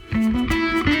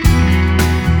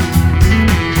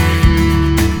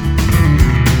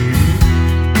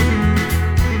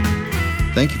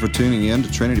Thank you for tuning in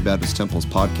to Trinity Baptist Temple's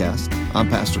podcast. I'm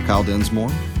Pastor Kyle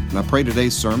Densmore, and I pray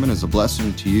today's sermon is a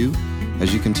blessing to you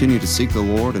as you continue to seek the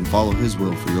Lord and follow His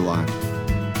will for your life.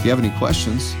 If you have any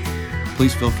questions,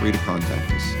 please feel free to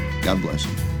contact us. God bless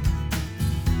you.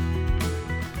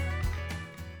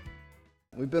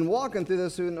 We've been walking through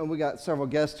this, and we got several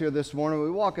guests here this morning.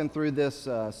 We're walking through this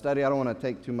study. I don't want to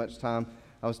take too much time.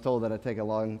 I was told that I take a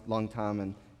long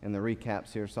time in the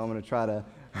recaps here, so I'm going to try to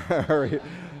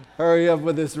hurry up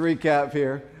with this recap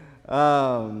here.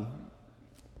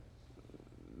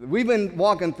 We've been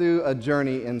walking through a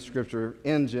journey in Scripture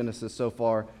in Genesis so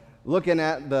far, looking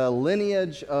at the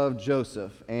lineage of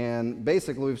Joseph. And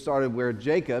basically we've started where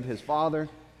Jacob, his father,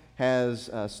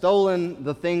 has stolen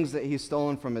the things that he's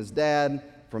stolen from his dad,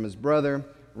 from his brother,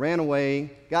 ran away,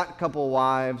 got a couple of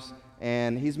wives,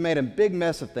 and he's made a big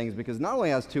mess of things because not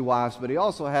only has two wives, but he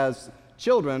also has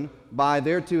children by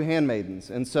their two handmaidens.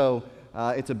 And so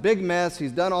it's a big mess.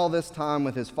 He's done all this time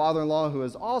with his father-in-law, who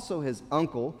is also his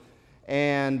uncle,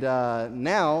 and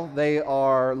now they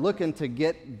are looking to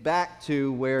get back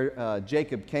to where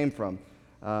Jacob came from.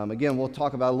 Again, we'll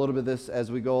talk about a little bit of this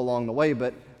as we go along the way,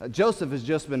 but Joseph has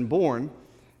just been born,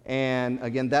 and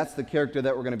again, that's the character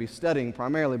that we're going to be studying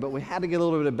primarily, but we had to get a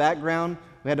little bit of background.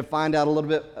 We had to find out a little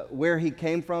bit where he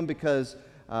came from because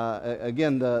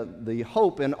again, the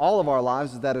hope in all of our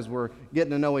lives is that as we're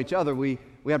getting to know each other, we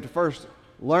have to first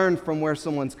learn from where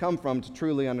someone's come from to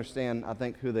truly understand, I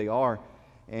think, who they are.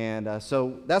 And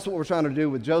so that's what we're trying to do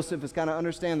with Joseph, is kind of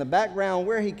understand the background,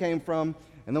 where he came from,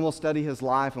 and then we'll study his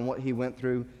life and what he went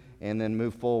through, and then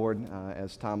move forward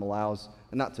as time allows,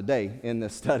 not today in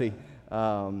this study,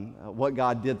 what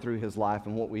God did through his life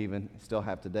and what we even still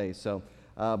have today. So,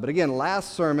 but again,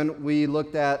 last sermon we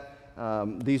looked at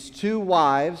these two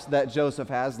wives that Jacob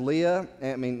has,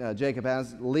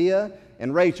 Leah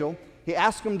and Rachel. He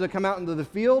asked them to come out into the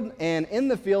field, and in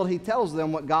the field he tells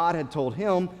them what God had told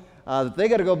him, that they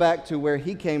got to go back to where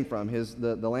he came from,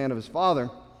 the land of his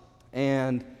father.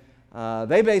 And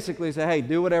they basically say, hey,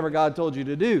 do whatever God told you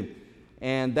to do.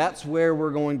 And that's where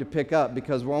we're going to pick up,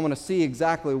 because we're going to see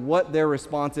exactly what their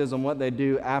response is and what they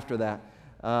do after that.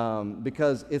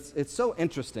 Because it's so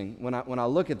interesting when I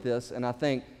look at this and I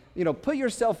think, you know, put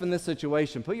yourself in this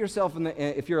situation. Put yourself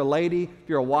if you're a lady, if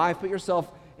you're a wife, put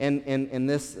yourself in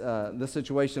this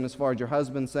situation as far as your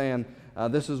husband saying,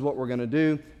 this is what we're going to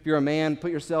do. If you're a man,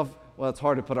 put yourself, well, it's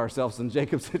hard to put ourselves in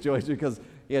Jacob's situation because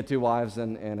he had two wives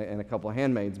and a couple of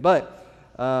handmaids. But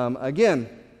again,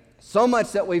 so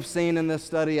much that we've seen in this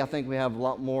study. I think we have a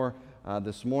lot more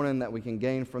this morning that we can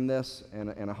gain from this,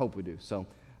 and I hope we do. So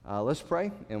let's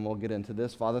pray, and we'll get into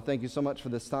this. Father, thank you so much for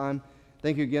this time.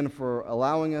 Thank you again for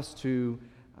allowing us to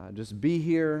just be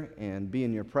here and be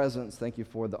in your presence. Thank you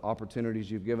for the opportunities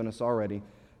you've given us already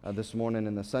this morning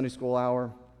in the Sunday school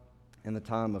hour and the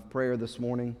time of prayer this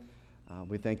morning.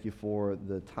 We thank you for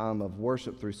the time of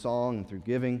worship through song and through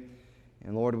giving.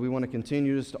 And Lord, we want to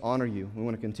continue just to honor you. We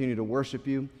want to continue to worship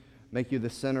you, make you the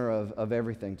center of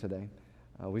everything today.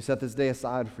 We set this day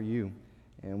aside for you,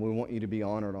 and we want you to be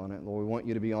honored on it. Lord, we want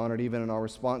you to be honored even in our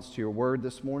response to your word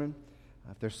this morning.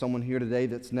 If there's someone here today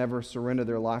that's never surrendered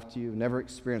their life to you, never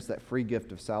experienced that free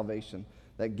gift of salvation,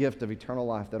 that gift of eternal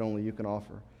life that only you can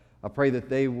offer, I pray that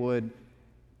they would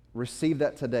receive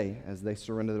that today as they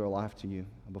surrender their life to you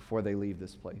before they leave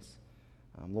this place.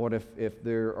 Lord, if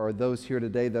there are those here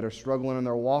today that are struggling in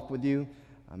their walk with you,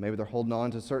 maybe they're holding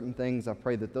on to certain things, I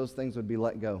pray that those things would be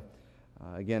let go.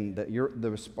 Again, that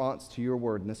the response to your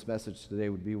word in this message today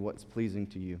would be what's pleasing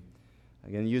to you.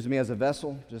 Again, use me as a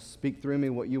vessel. Just speak through me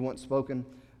what you want spoken.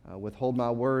 Withhold my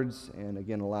words, and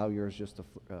again, allow yours just to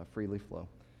freely flow.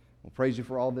 We'll praise you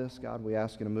for all this, God. We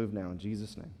ask you to move now in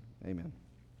Jesus' name. Amen.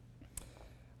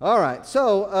 All right,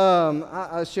 so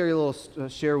I'll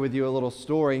share with you a little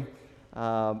story.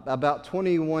 About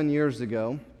 21 years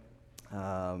ago,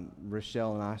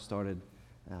 Rochelle and I started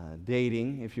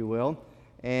dating, if you will,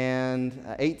 and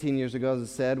 18 years ago, as I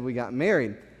said, we got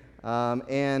married.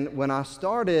 And when I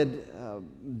started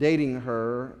dating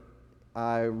her,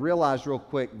 I realized real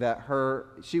quick that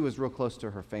she was real close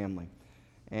to her family,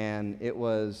 and it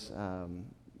was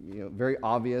very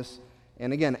obvious.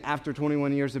 And again, after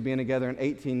 21 years of being together and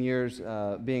 18 years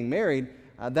being married,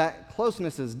 that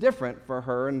closeness is different for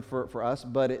her and for us,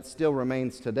 but it still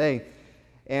remains today.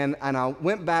 And I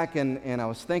went back and I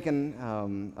was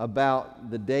thinking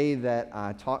about the day that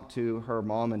I talked to her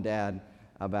mom and dad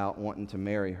about wanting to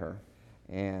marry her.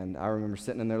 And I remember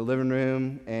sitting in their living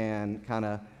room and kind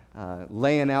of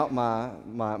laying out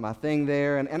my thing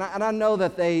there. And I know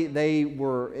that they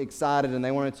were excited and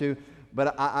they wanted to,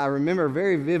 but I remember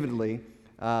very vividly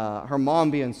her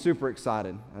mom being super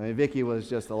excited. I mean, Vicky was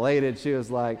just elated. She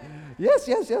was like, yes,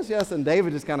 yes, yes, yes. And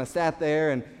David just kind of sat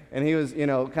there, and he was,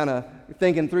 kind of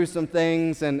thinking through some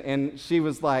things. And she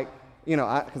was like,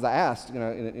 because I asked,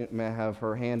 may I have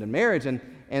her hand in marriage? And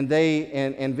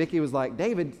Vicky was like,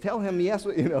 David, tell him yes,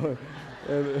 but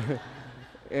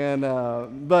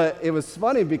it was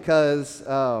funny because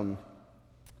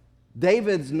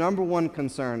David's number one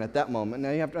concern at that moment,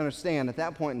 now you have to understand, at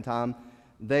that point in time,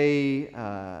 they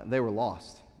were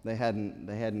lost. They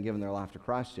hadn't given their life to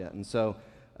Christ yet. And so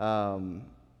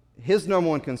his number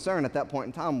one concern at that point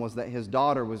in time was that his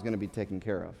daughter was going to be taken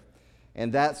care of.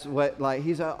 And that's what, like, he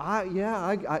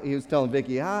was telling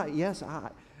Vicky, yes, I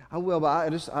will,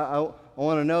 but I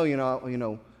want to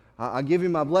know, I'll give you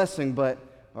my blessing, but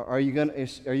are you going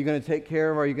to take care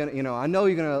of her? Are you going to, I know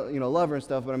you're going to, love her and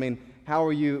stuff, but I mean, how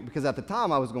are you? Because at the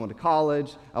time I was going to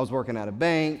college, I was working at a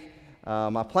bank.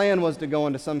 My plan was to go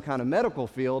into some kind of medical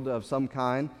field of some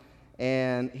kind,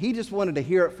 and he just wanted to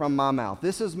hear it from my mouth.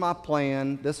 This is my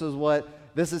plan. This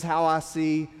is how I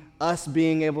see us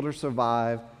being able to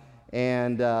survive.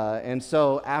 And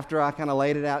so after I kind of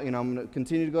laid it out, I'm going to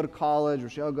continue to go to college.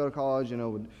 Rochelle will go to college.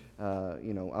 I'm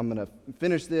going to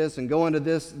finish this and go into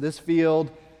this field.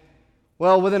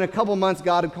 Well, within a couple months,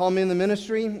 God had called me in the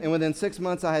ministry, and within 6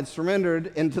 months, I had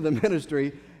surrendered into the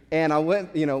ministry. And I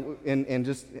went, and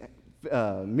just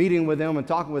meeting with them and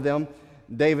talking with them.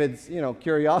 David's,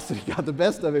 curiosity got the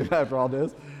best of him after all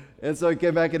this, and so he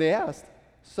came back and he asked,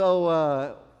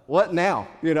 "So, what now?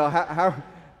 How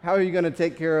are you going to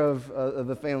take care of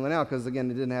the family now?" Because, again,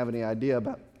 they didn't have any idea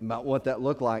about what that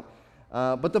looked like.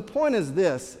 But the point is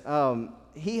this.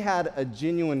 He had a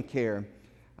genuine care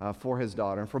for his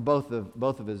daughter and for both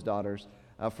of his daughters,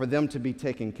 for them to be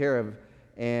taken care of.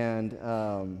 And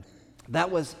that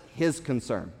was his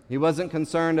concern. He wasn't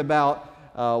concerned about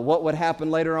what would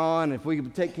happen later on, if we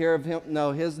could take care of him.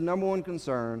 No, his number one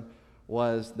concern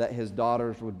was that his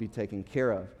daughters would be taken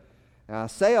care of. I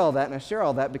say all that and I share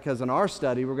all that because in our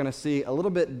study we're going to see a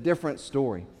little bit different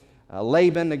story.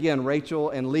 Laban, again, Rachel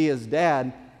and Leah's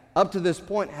dad, up to this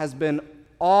point has been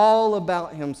all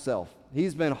about himself.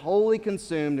 He's been wholly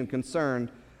consumed and concerned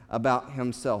about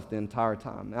himself the entire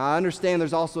time. Now, I understand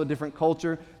there's also a different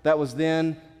culture that was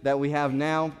then that we have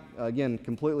now. Again,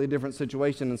 completely different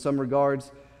situation in some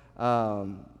regards.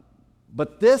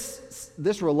 But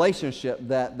this relationship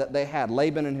that they had,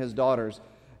 Laban and his daughters,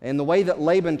 and the way that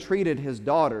Laban treated his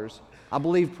daughters, I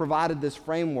believe provided this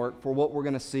framework for what we're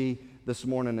going to see this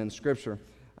morning in Scripture.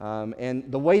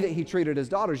 And the way that he treated his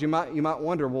daughters, you might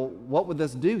wonder, well, what would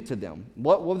this do to them?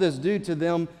 What would this do to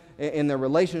them in their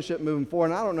relationship moving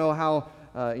forward? And I don't know how,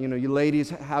 you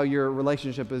ladies, how your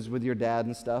relationship is with your dad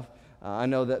and stuff. I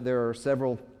know that there are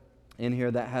several in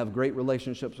here that have great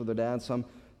relationships with their dad. Some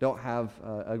don't have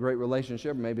a great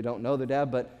relationship, or maybe don't know their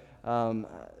dad, but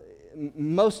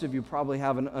most of you probably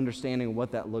have an understanding of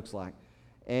what that looks like.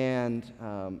 And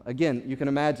again, you can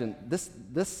imagine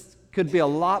this could be a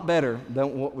lot better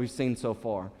than what we've seen so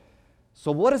far.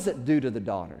 So what does it do to the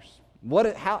daughters?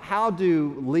 How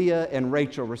do Leah and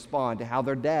Rachel respond to how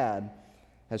their dad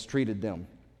has treated them?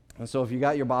 And so if you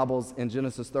got your Bibles in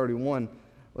Genesis 31,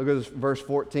 look at this, verse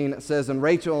 14. It says, "And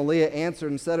Rachel and Leah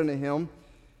answered and said unto him,"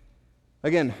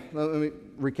 again, let me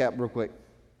recap real quick.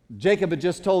 Jacob had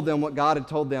just told them what God had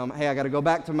told them. Hey, I got to go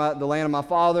back to the land of my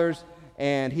fathers.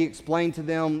 And he explained to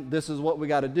them, this is what we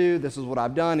got to do. This is what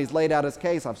I've done. He's laid out his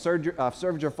case. I've served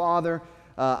your father.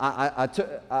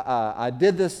 I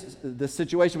did this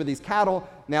situation with these cattle.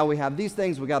 Now we have these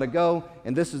things. We got to go.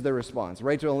 And this is their response.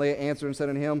 Rachel and Leah answered and said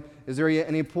unto him, "Is there yet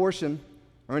any portion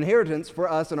or inheritance for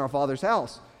us in our father's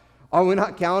house? Are we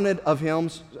not counted of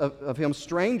him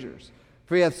strangers?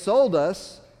 For he hath sold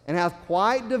us and hath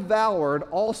quite devoured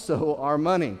also our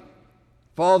money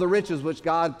for all the riches which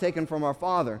God hath taken from our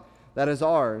father, that is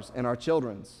ours and our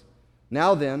children's.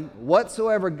 Now then,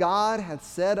 whatsoever God hath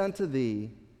said unto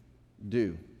thee,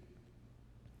 do."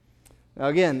 Now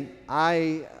again,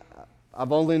 I've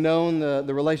only known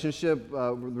the relationship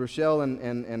with Rochelle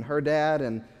and her dad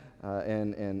and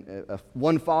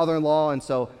one father-in-law, and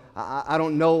so I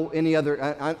don't know any other.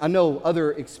 I know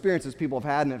other experiences people have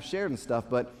had and have shared and stuff,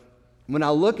 but when I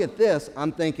look at this,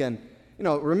 I'm thinking,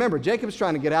 remember, Jacob's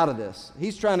trying to get out of this.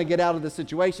 He's trying to get out of the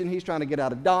situation. He's trying to get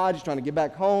out of Dodge. He's trying to get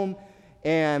back home.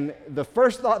 And the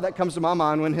first thought that comes to my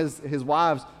mind when his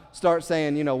wives start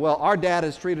saying, well, our dad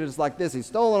has treated us like this. He's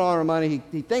stolen all our money.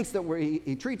 He thinks that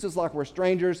he treats us like we're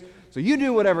strangers. So you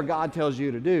do whatever God tells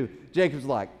you to do. Jacob's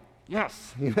like,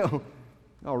 yes,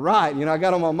 all right. I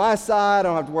got him on my side. I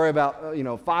don't have to worry about,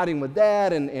 fighting with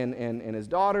dad and his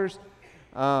daughters.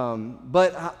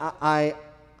 But I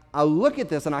look at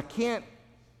this and I can't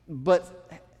but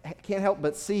can't help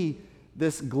but see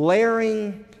this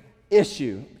glaring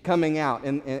issue coming out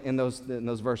in those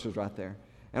verses right there.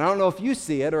 And I don't know if you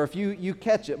see it or if you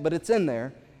catch it, but it's in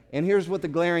there. And here's what the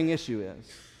glaring issue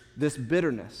is: this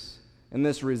bitterness and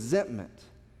this resentment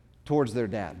towards their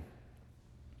dad.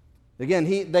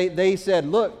 Again, they said,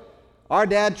 look, our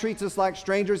dad treats us like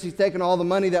strangers. He's taken all the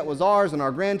money that was ours and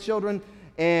our grandchildren,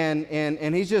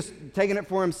 and he's just taking it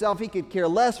for himself. He could care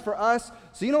less for us.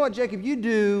 So you know what, Jacob? You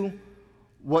do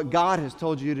what God has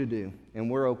told you to do,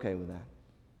 and we're okay with that.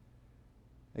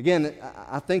 Again,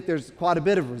 I think there's quite a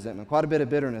bit of resentment, quite a bit of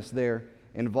bitterness there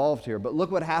involved here. But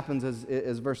look what happens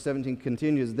as verse 17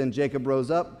 continues. Then Jacob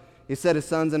rose up. He set his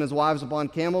sons and his wives upon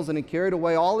camels, and he carried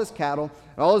away all his cattle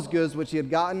and all his goods which he had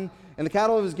gotten, and the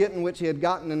cattle of his getting which he had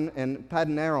gotten in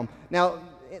Paddan Aram. Now,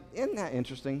 isn't that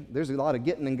interesting? There's a lot of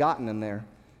getting and gotten in there.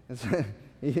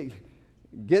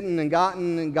 Getting and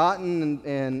gotten,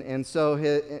 and so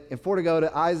for to go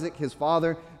to Isaac, his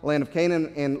father, land of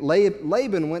Canaan, and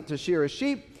Laban went to shear his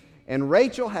sheep, and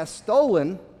Rachel has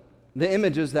stolen the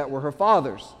images that were her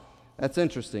father's. That's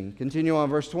interesting. Continue on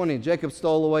verse 20. Jacob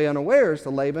stole away unawares to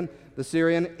Laban the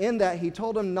Syrian, in that he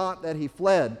told him not that he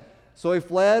fled. So he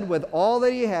fled with all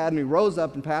that he had, and he rose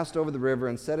up and passed over the river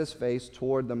and set his face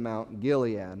toward the Mount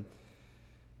Gilead.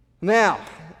 Now,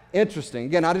 interesting.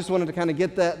 Again, I just wanted to kind of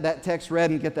get that text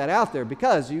read and get that out there,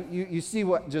 because you see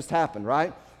what just happened,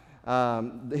 right?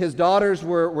 His daughters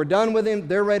were done with him.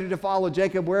 They're ready to follow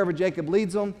Jacob wherever Jacob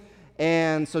leads them.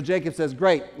 And so Jacob says,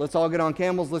 great, let's all get on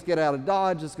camels. Let's get out of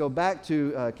Dodge. Let's go back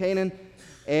to Canaan.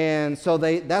 And so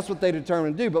that's what they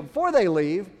determined to do. But before they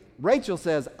leave, Rachel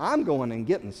says, I'm going and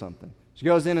getting something. She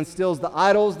goes in and steals the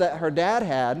idols that her dad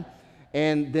had.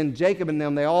 And then Jacob and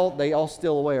them, they all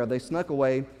steal away, or they snuck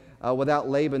away without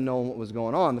Laban knowing what was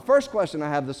going on. The first question I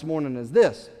have this morning is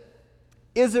this: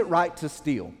 is it right to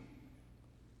steal?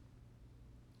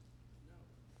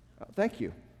 Thank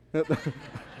you.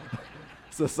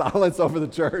 It's a silence over the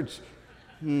church.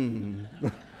 Turn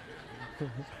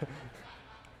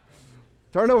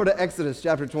over to Exodus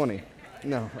chapter 20.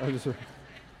 No,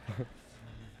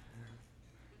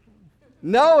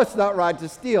 No, it's not right to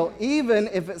steal, even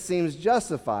if it seems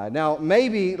justified. Now,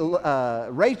 maybe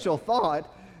Rachel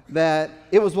thought that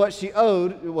it was what she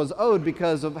was owed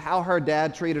because of how her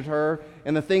dad treated her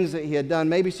and the things that he had done.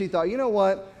 Maybe she thought, you know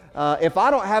what? If I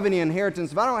don't have any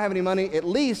inheritance, if I don't have any money, at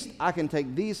least I can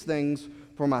take these things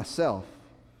for myself.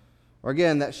 Or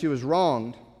again, that she was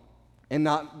wronged in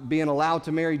not being allowed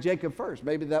to marry Jacob first.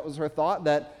 Maybe that was her thought,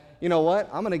 that, you know what,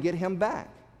 I'm going to get him back.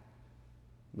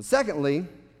 But secondly,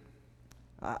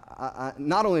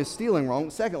 not only is stealing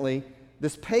wrong, secondly,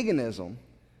 this paganism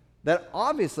that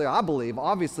I believe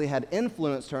had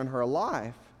influenced her in her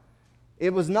life.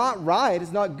 It was not right,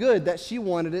 it's not good that she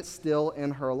wanted it still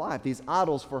in her life, these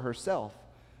idols for herself.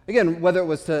 Again, whether it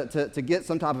was to get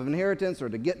some type of inheritance or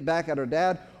to get back at her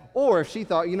dad, or if she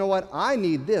thought, you know what, I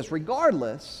need this.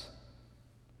 Regardless,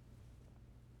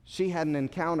 she hadn't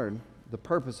encountered the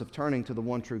purpose of turning to the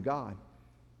one true God.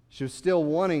 She was still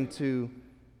wanting to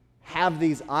have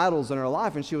these idols in her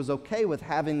life, and she was okay with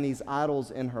having these idols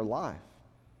in her life.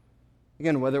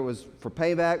 Again, whether it was for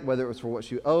payback, whether it was for what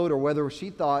she owed, or whether she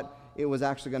thought it was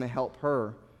actually going to help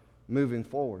her moving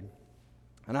forward.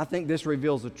 And I think this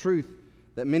reveals a truth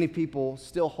that many people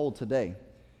still hold today.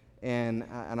 And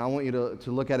I want you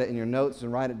to look at it in your notes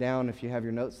and write it down if you have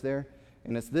your notes there.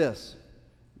 And it's this: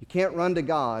 you can't run to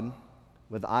God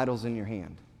with idols in your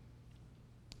hand.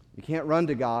 You can't run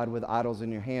to God with idols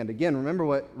in your hand. Again, remember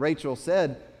what Rachel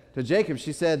said to Jacob.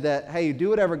 She said that, hey, do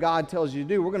whatever God tells you to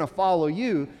do. We're going to follow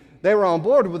you. They were on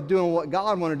board with doing what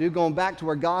God wanted to do, going back to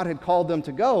where God had called them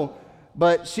to go.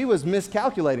 But she was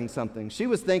miscalculating something. She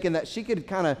was thinking that she could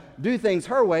kind of do things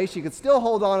her way. She could still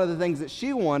hold on to the things that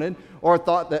she wanted, or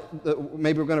thought that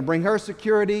maybe we're going to bring her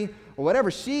security or whatever.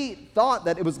 She thought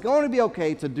that it was going to be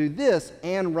okay to do this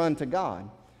and run to God.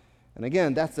 And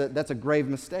again, that's a grave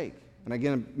mistake. And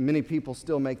again, many people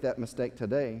still make that mistake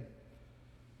today.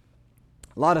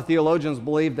 A lot of theologians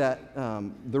believe that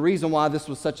the reason why this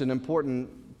was such an important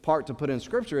part to put in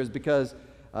Scripture is because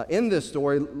in this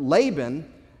story,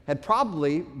 Laban had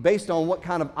probably, based on what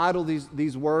kind of idol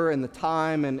these were and the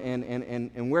time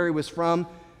and where he was from,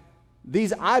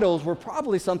 these idols were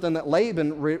probably something that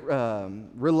Laban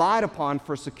relied upon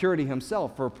for security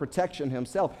himself, for protection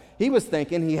himself. He was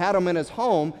thinking he had them in his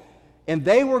home, and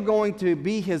they were going to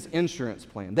be his insurance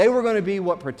plan. They were going to be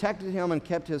what protected him and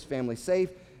kept his family safe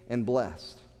and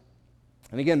blessed.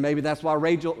 And again, maybe that's why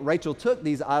Rachel took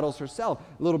these idols herself,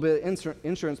 a little bit of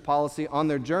insurance policy on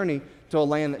their journey to a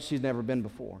land that she's never been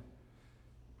before.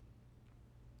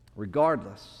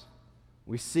 Regardless,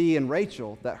 we see in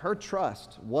Rachel that her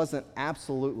trust wasn't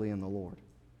absolutely in the Lord.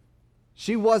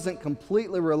 She wasn't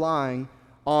completely relying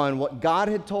on what God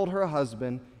had told her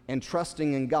husband and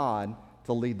trusting in God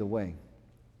to lead the way.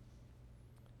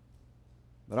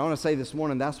 But I want to say this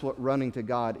morning, that's what running to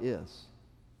God is.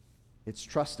 It's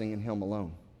trusting in Him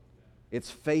alone.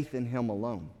 It's faith in Him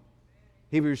alone.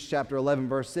 Hebrews chapter 11,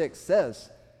 verse 6 says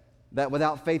that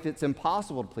without faith it's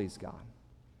impossible to please God.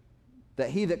 That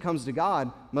he that comes to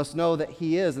God must know that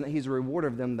He is and that He's a rewarder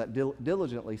of them that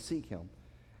diligently seek Him.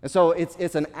 And so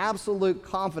it's an absolute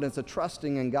confidence, a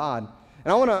trusting in God.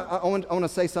 And I want to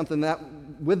say something that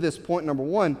with this point number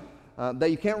one,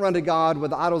 that you can't run to God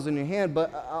with idols in your hand,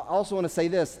 but I also want to say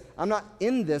this. I'm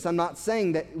not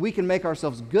saying that we can make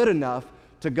ourselves good enough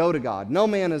to go to God. No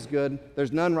man is good.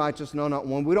 There's none righteous, no, not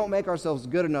one. We don't make ourselves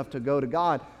good enough to go to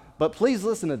God. But please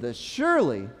listen to this.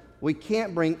 Surely we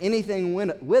can't bring anything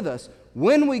with us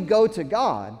when we go to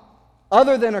God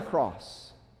other than a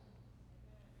cross.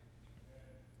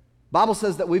 Bible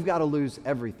says that we've got to lose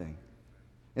everything.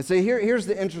 And so here's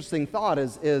the interesting thought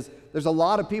is there's a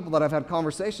lot of people that I've had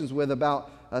conversations with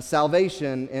about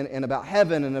salvation and about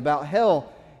heaven and about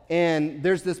hell. And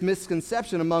there's this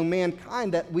misconception among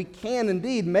mankind that we can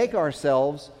indeed make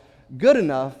ourselves good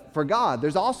enough for God.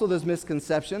 There's also this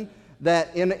misconception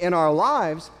that in our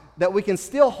lives that we can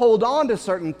still hold on to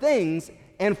certain things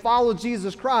and follow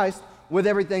Jesus Christ with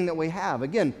everything that we have.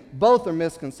 Again, both are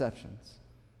misconceptions.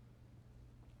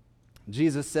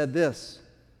 Jesus said this.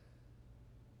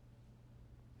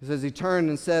 He says, He turned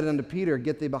and said unto Peter,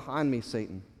 Get thee behind me,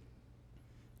 Satan.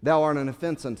 Thou art an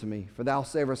offense unto me, for thou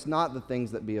savorest not the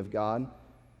things that be of God,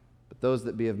 but those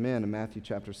that be of men, in Matthew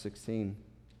chapter 16.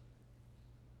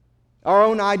 Our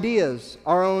own ideas,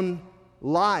 our own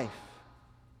life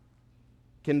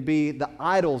can be the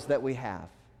idols that we have.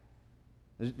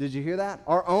 Did you hear that?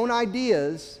 Our own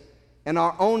ideas and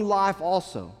our own life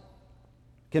also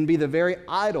can be the very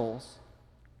idols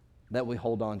that we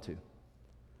hold on to.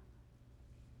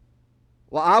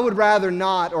 Well, I would rather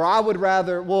not, or I would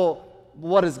rather, well,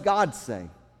 what does God say?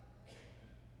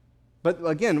 But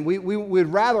again, we'd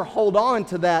rather hold on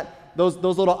to those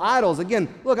little idols.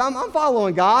 Again, look, I'm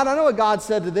following God. I know what God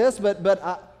said to this,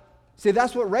 but see,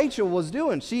 that's what Rachel was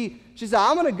doing. She said,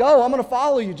 I'm going to go. I'm going to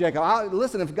follow you, Jacob.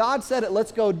 Listen, if God said it,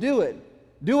 let's go do it.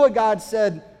 Do what God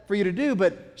said for you to do.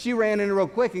 But she ran in real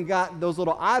quick and got those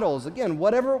little idols. Again,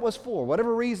 whatever it was for,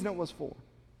 whatever reason it was for.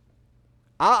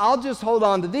 I'll just hold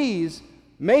on to these.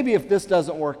 Maybe if this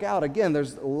doesn't work out. Again,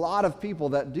 there's a lot of people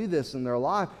that do this in their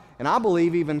life. And I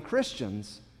believe even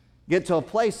Christians get to a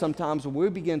place sometimes where we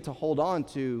begin to hold on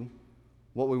to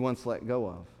what we once let go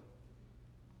of.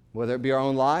 Whether it be our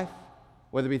own life,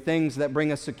 whether it be things that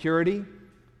bring us security,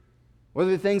 whether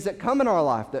it be things that come in our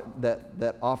life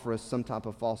that offer us some type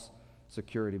of false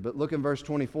security. But look in verse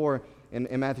 24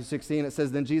 in Matthew 16. It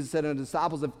says, Then Jesus said unto the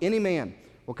disciples, If any man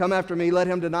will come after me, let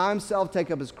him deny himself,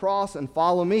 take up his cross, and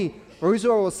follow me. For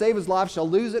whosoever will save his life shall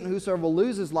lose it, and whosoever will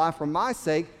lose his life for my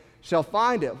sake shall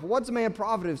find it. For what's a man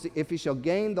profit if he shall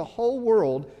gain the whole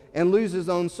world and lose his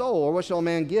own soul? Or what shall a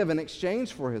man give in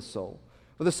exchange for his soul?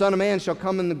 For the Son of Man shall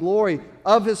come in the glory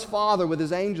of his Father with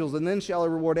his angels, and then shall he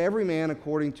reward every man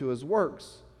according to his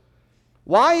works.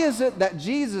 Why is it that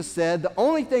Jesus said the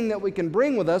only thing that we can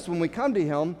bring with us when we come to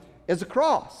Him is a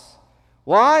cross?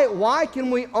 Why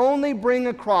can we only bring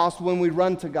a cross when we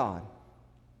run to God?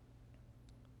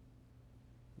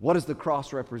 What does the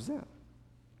cross represent?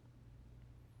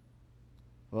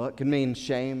 Well, it can mean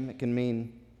shame, it can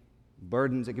mean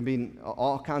burdens, it can mean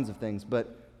all kinds of things,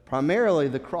 but primarily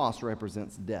the cross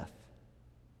represents death.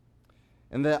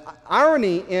 And the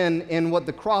irony in what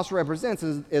the cross represents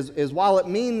is while it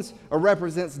means or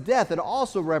represents death, it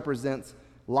also represents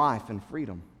life and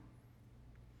freedom.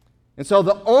 And so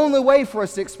the only way for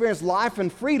us to experience life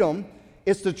and freedom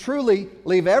is to truly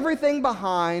leave everything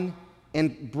behind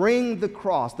and bring the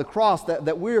cross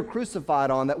that we are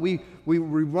crucified on, that we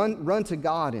run to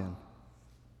God in.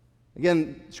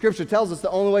 Again, Scripture tells us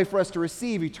the only way for us to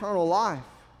receive eternal life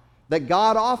that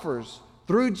God offers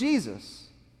through Jesus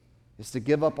is to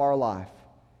give up our life,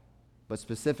 but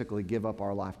specifically give up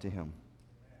our life to Him.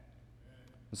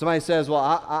 When somebody says, well,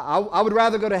 I would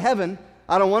rather go to heaven,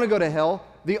 I don't want to go to hell.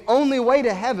 The only way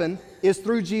to heaven is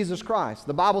through Jesus Christ.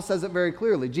 The Bible says it very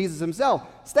clearly. Jesus Himself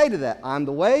stated that. I'm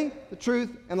the way, the truth,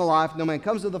 and the life. No man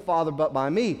comes to the Father but by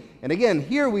me. And again,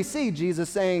 here we see Jesus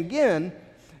saying again,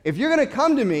 if you're going to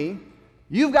come to me,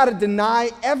 You've got to deny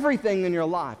everything in your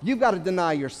life. You've got to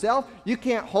deny yourself. You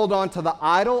can't hold on to the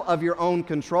idol of your own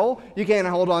control. You can't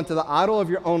hold on to the idol of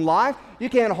your own life. You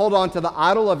can't hold on to the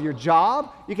idol of your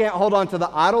job. You can't hold on to the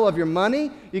idol of your money.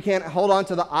 You can't hold on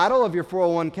to the idol of your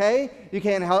 401k. You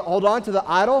can't hold on to the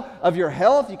idol of your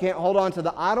health. You can't hold on to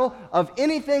the idol of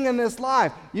anything in this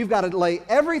life. You've got to lay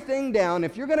everything down.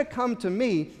 If you're going to come to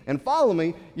me and follow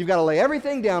me, you've got to lay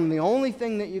everything down, and the only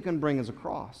thing that you can bring is a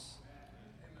cross.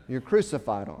 You're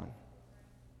crucified on.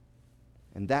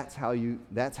 And that's how you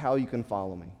can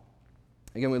follow me.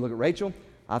 Again, we look at Rachel.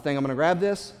 I think I'm going to grab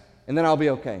this, and then I'll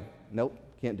be okay. Nope,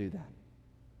 can't do that.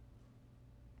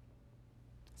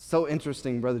 So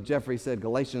interesting, Brother Jeffrey said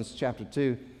Galatians chapter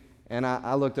 2, and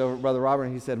I looked over at Brother Robert,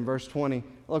 and he said in verse 20,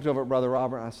 I looked over at Brother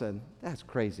Robert, and I said, that's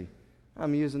crazy.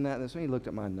 I'm using that this way. He looked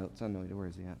at my notes. I know, where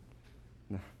is he at?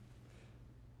 No.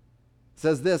 It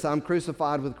says this, I'm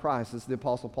crucified with Christ. This is the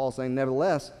Apostle Paul saying,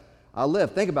 nevertheless, I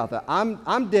live. Think about that.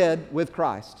 I'm dead with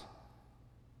Christ,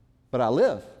 but I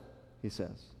live, he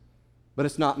says. But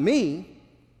it's not me,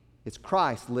 it's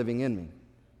Christ living in me.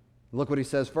 Look what he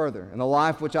says further. In the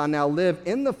life which I now live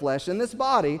in the flesh, in this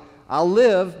body, I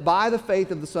live by the faith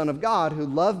of the Son of God who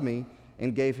loved me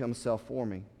and gave himself for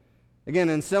me. Again,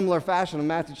 in similar fashion, in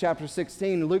Matthew chapter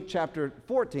 16, Luke chapter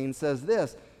 14 says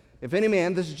this, if any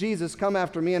man, this is Jesus, come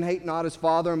after me and hate not his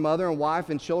father and mother and wife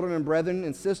and children and brethren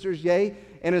and sisters, yea,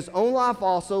 and his own life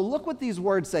also, look what these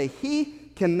words say, he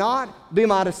cannot be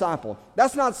my disciple.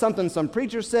 That's not something some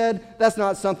preacher said. That's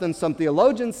not something some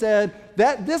theologian said.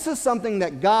 This is something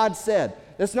that God said.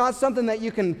 It's not something that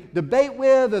you can debate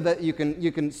with or that you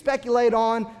can speculate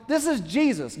on. This is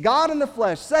Jesus, God in the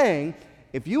flesh, saying,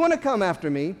 if you want to come after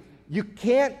me, you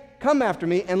can't come after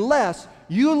me unless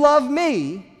you love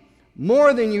me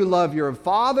more than you love your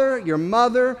father, your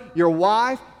mother, your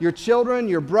wife, your children,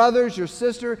 your brothers, your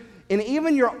sister, and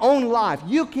even your own life.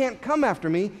 You can't come after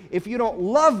me if you don't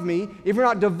love me, if you're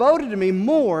not devoted to me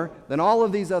more than all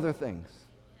of these other things.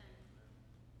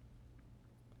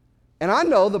 And I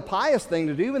know the pious thing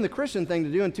to do and the Christian thing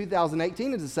to do in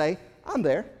 2018 is to say, I'm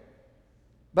there.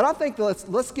 But I think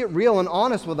let's get real and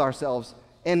honest with ourselves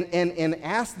and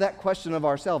ask that question of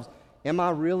ourselves. Am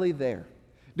I really there?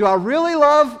 Do I really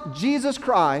love Jesus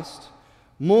Christ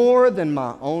more than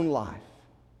my own life?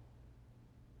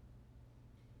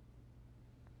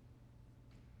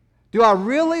 Do I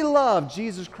really love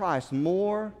Jesus Christ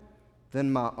more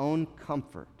than my own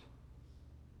comfort?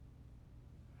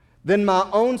 Than my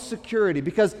own security?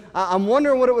 Because I'm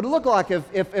wondering what it would look like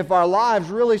if our lives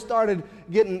really started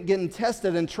getting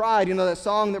tested and tried. You know that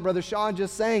song that Brother Sean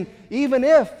just sang? Even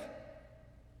if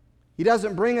He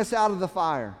doesn't bring us out of the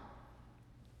fire,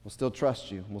 we'll still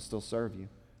trust you. We'll still serve you.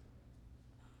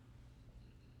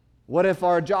 What if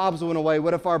our jobs went away?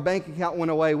 What if our bank account went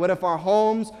away? What if our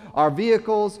homes, our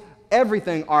vehicles,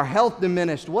 everything, our health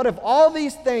diminished? What if all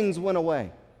these things went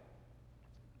away?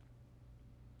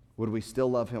 Would we still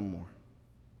love Him more?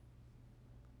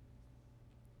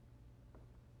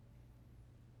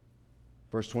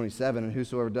 Verse 27, and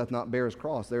whosoever doth not bear his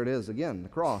cross, there it is again, the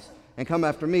cross, and come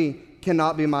after me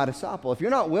cannot be my disciple. If you're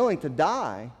not willing to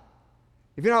die,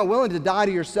 if you're not willing to die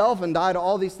to yourself and die to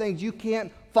all these things, you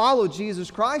can't follow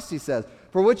Jesus Christ, he says.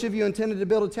 For which of you intended to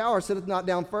build a tower sitteth not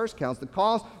down first, counts the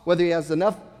cost, whether he has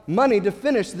enough money to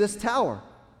finish this tower.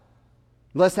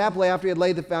 Lest happily after he had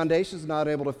laid the foundations, not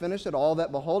able to finish it, all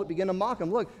that behold it began to mock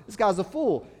him. Look, this guy's a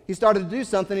fool. He started to do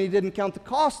something he didn't count the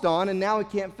cost on, and now he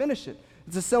can't finish it.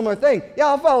 It's a similar thing. Yeah,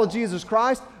 I'll follow Jesus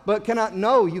Christ, but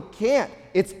no, you can't.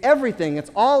 It's everything.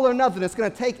 It's all or nothing. It's going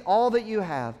to take all that you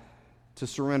have to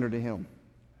surrender to Him.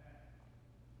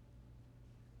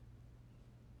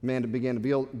 Man began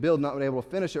to build, not able to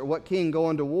finish it. What king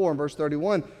going to war? In verse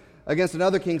 31, against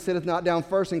another king sitteth not down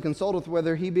first and consulteth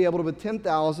whether he be able to with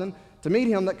 10,000 to meet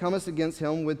him that cometh against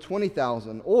him with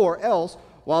 20,000. Or else,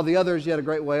 while the other is yet a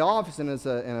great way off, he sendeth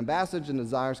an ambassage and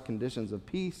desires conditions of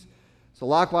peace. So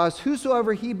likewise,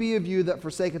 whosoever he be of you that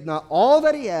forsaketh not all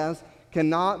that he has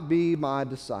cannot be my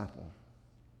disciple.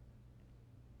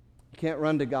 You can't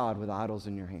run to God with idols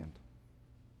in your hand.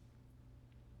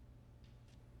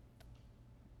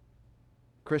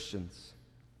 Christians,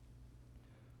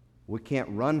 we can't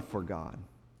run for God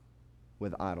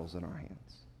with idols in our hands.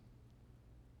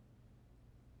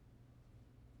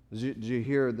 Did you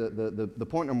hear the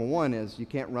point number one is you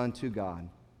can't run to God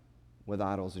with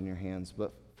idols in your hands.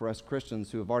 But for us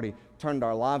Christians who have already turned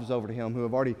our lives over to Him, who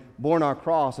have already borne our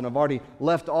cross and have already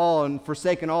left all and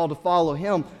forsaken all to follow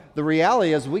Him, the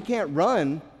reality is we can't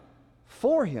run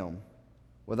for Him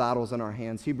with idols in our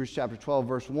hands. Hebrews chapter 12,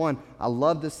 verse 1. I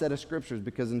love this set of scriptures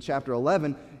because in chapter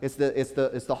 11, it's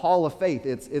the hall of faith.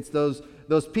 It's those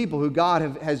people who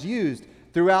God has used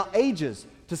throughout ages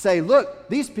to say, look,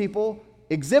 these people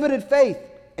exhibited faith,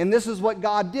 and this is what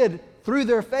God did through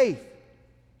their faith.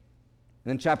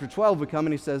 And in chapter 12, we come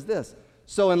and he says this.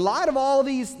 So in light of all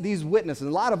these witnesses,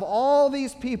 in light of all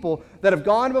these people that have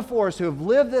gone before us who have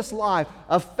lived this life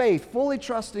of faith, fully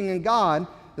trusting in God,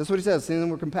 that's what he says. Seeing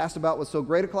we're compassed about with so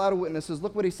great a cloud of witnesses,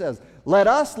 look what he says. Let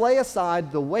us lay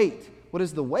aside the weight. What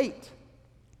is the weight?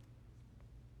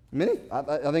 I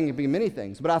think it could be many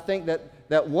things, but I think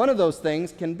that one of those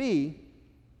things can be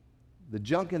the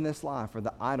junk in this life or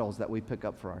the idols that we pick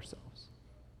up for ourselves.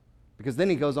 Because then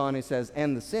he goes on and he says,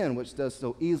 and the sin which does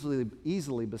so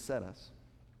easily beset us.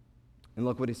 And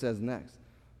look what he says next.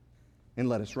 And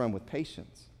let us run with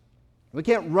patience. We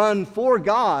can't run for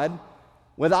God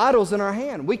with idols in our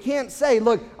hand. We can't say,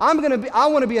 look, I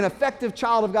want to be an effective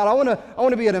child of God. I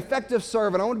want to be an effective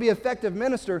servant. I want to be an effective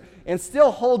minister and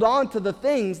still hold on to the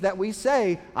things that we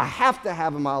say I have to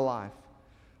have in my life.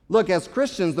 Look, as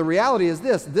Christians, the reality is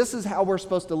this. This is how we're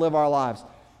supposed to live our lives.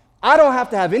 I don't have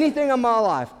to have anything in my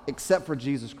life except for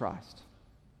Jesus Christ.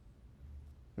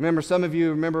 Remember, some of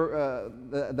you remember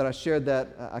that I shared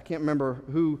that, I can't remember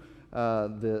who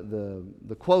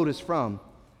the quote is from.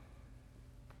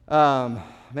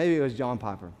 Maybe it was John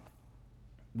Piper.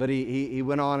 But he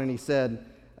went on and he said,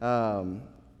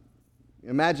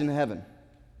 imagine heaven.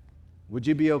 Would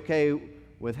you be okay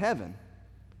with heaven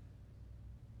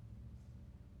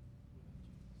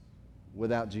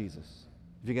without Jesus?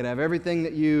 If you could have everything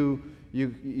that you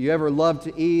ever loved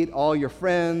to eat, all your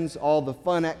friends, all the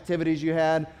fun activities you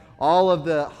had, all of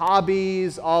the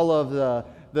hobbies, all of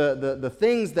the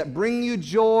things that bring you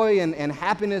joy and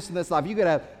happiness in this life, you could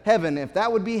have heaven. If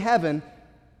that would be heaven,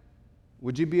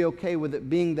 would you be okay with it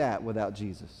being that without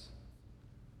Jesus?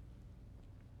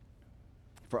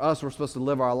 For us, we're supposed to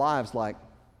live our lives like,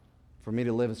 for me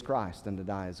to live as Christ and to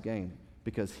die as gain,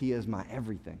 because He is my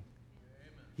everything.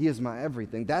 He is my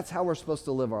everything. That's how we're supposed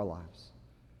to live our lives.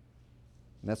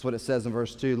 And that's what it says in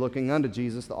verse 2, looking unto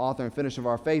Jesus, the author and finisher of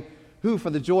our faith, who for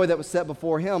the joy that was set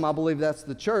before Him, I believe that's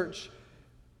the church,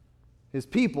 His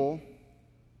people,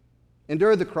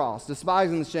 endured the cross,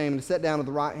 despising the shame, and sat down at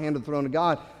the right hand of the throne of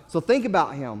God. So think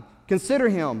about Him. Consider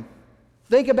Him.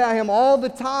 Think about Him all the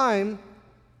time,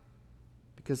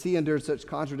 because He endured such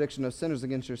contradiction of sinners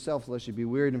against yourselves, lest you be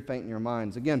wearied and faint in your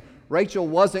minds. Again, Rachel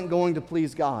wasn't going to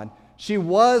please God. She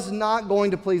was not going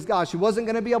to please God. She wasn't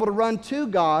going to be able to run to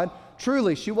God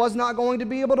truly. She was not going to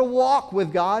be able to walk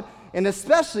with God, and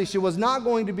especially she was not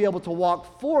going to be able to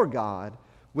walk for God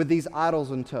with these idols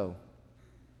in tow.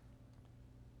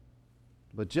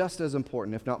 But just as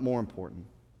important, if not more important,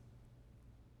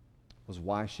 was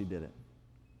why she did it.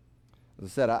 As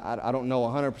I said, I don't know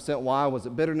 100% why. Was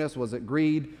it bitterness? Was it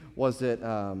greed? Was it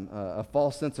a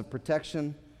false sense of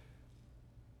protection?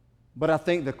 But I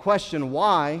think the question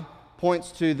why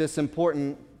points to this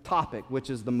important topic,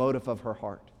 which is the motive of her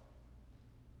heart.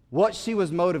 What she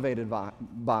was motivated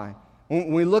by.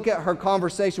 When we look at her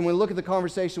conversation, when we look at the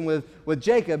conversation with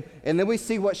Jacob, and then we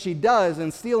see what she does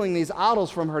in stealing these idols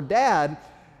from her dad,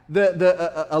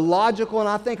 a logical and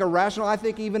I think a rational, I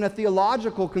think even a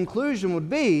theological conclusion would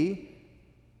be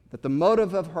that the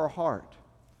motive of her heart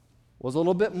was a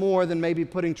little bit more than maybe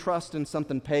putting trust in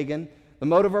something pagan. The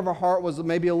motive of her heart was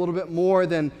maybe a little bit more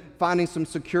than finding some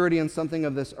security in something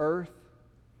of this earth.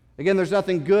 Again, there's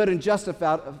nothing good and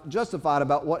justified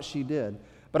about what she did.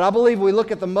 But I believe we look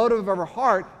at the motive of her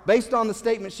heart based on the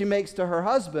statement she makes to her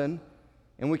husband,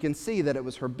 and we can see that it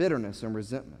was her bitterness and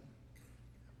resentment.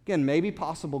 Again, maybe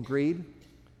possible greed,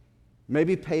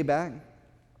 maybe payback.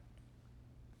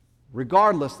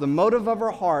 Regardless, the motive of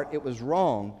her heart, it was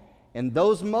wrong. And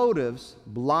those motives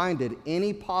blinded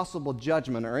any possible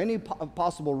judgment or any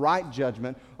possible right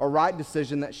judgment or right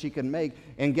decision that she could make.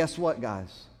 And guess what,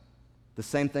 guys? The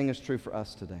same thing is true for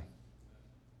us today.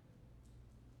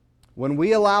 When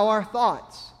we allow our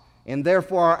thoughts and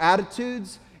therefore our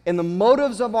attitudes and the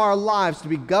motives of our lives to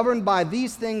be governed by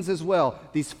these things as well,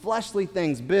 these fleshly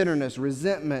things, bitterness,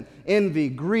 resentment, envy,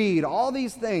 greed, all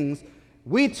these things,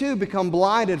 we too become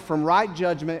blinded from right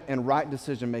judgment and right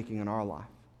decision making in our life.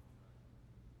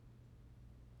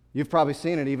 You've probably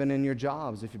seen it even in your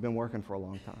jobs if you've been working for a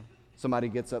long time. Somebody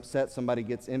gets upset, somebody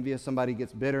gets envious, somebody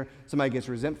gets bitter, somebody gets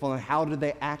resentful, and how do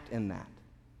they act in that?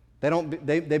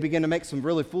 They begin to make some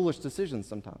really foolish decisions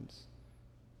sometimes.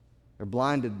 They're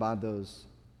blinded by those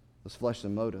fleshly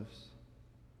motives.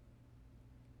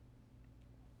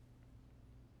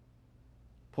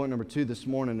 Point number 2 this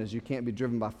morning is you can't be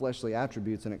driven by fleshly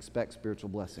attributes and expect spiritual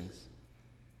blessings.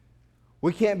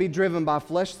 We can't be driven by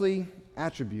fleshly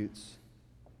attributes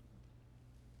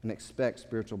and expect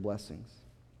spiritual blessings.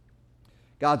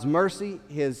 God's mercy,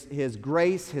 His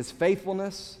grace, His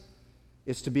faithfulness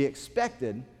is to be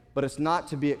expected, but it's not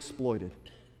to be exploited.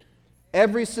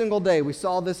 Every single day, we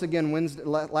saw this again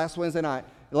last Wednesday night.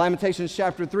 Lamentations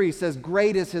chapter 3 says,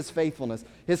 great is His faithfulness.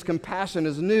 His compassion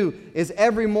is new, is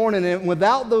every morning. And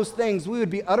without those things, we would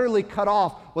be utterly cut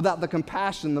off. Without the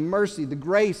compassion, the mercy, the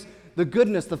grace, the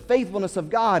goodness, the faithfulness of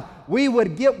God, we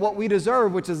would get what we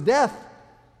deserve, which is death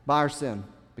by our sin,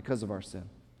 because of our sin.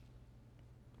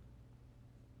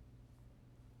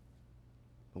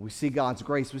 But we see God's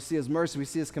grace, we see His mercy, we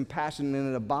see His compassion,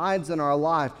 and it abides in our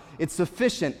life. It's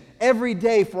sufficient every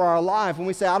day for our life. When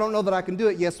we say, I don't know that I can do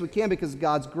it, yes, we can, because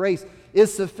God's grace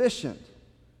is sufficient.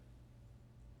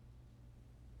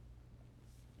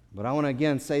 But I want to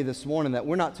again say this morning that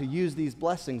we're not to use these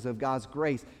blessings of God's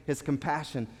grace, His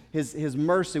compassion, His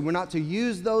mercy. We're not to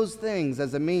use those things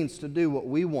as a means to do what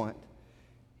we want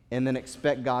and then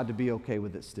expect God to be okay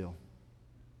with it still.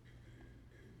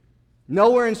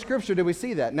 Nowhere in Scripture do we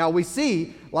see that. Now we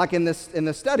see, like in this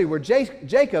study, where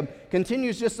Jacob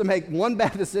continues just to make one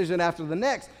bad decision after the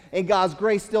next, and God's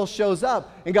grace still shows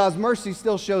up, and God's mercy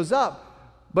still shows up.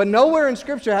 But nowhere in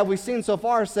Scripture have we seen so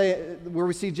far where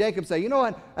we see Jacob say, you know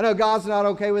what, I know God's not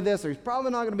okay with this, or He's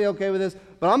probably not going to be okay with this,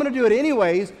 but I'm going to do it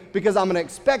anyways because I'm going to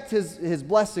expect His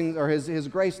blessings or His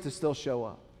grace to still show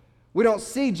up. We don't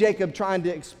see Jacob trying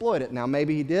to exploit it. Now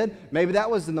maybe he did. Maybe that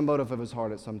was in the motive of his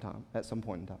heart at some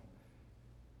point in time.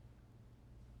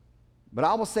 But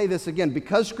I will say this again,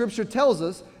 because Scripture tells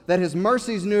us that His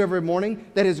mercy is new every morning,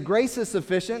 that His grace is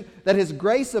sufficient, that His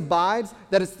grace abides,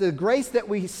 that it's the grace that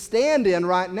we stand in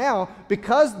right now,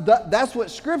 because that's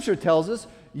what Scripture tells us,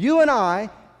 you and I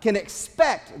can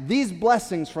expect these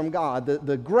blessings from God,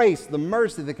 the grace, the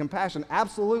mercy, the compassion,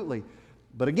 absolutely.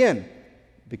 But again,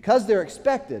 because they're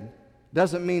expected,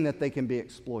 doesn't mean that they can be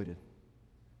exploited.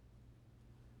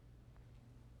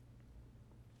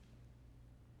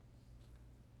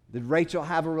 Did Rachel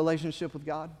have a relationship with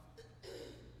God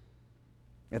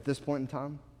at this point in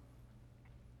time?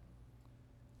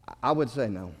 I would say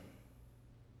no.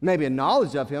 Maybe a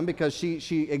knowledge of Him, because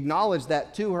she acknowledged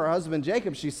that to her husband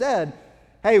Jacob. She said,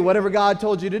 hey, whatever God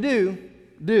told you to do,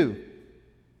 do.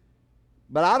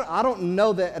 But I don't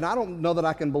know that, and I don't know that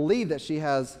I can believe that she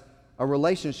has a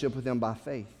relationship with Him by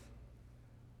faith.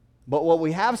 But what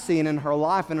we have seen in her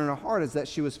life and in her heart is that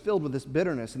she was filled with this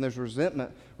bitterness and there's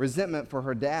resentment for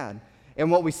her dad. And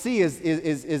what we see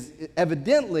is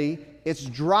evidently it's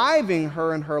driving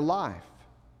her in her life.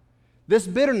 This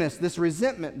bitterness, this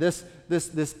resentment,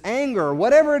 this anger,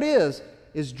 whatever it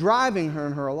is driving her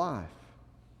in her life.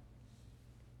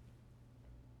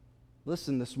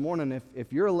 Listen, this morning,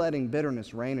 if you're letting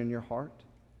bitterness reign in your heart,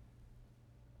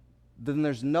 then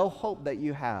there's no hope that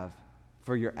you have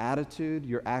for your attitude,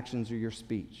 your actions, or your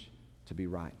speech to be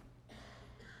right.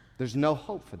 There's no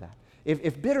hope for that.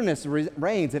 If bitterness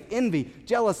reigns, if envy,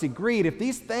 jealousy, greed, if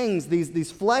these things,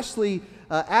 these fleshly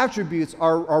attributes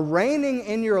are reigning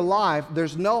in your life,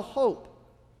 there's no hope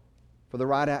for the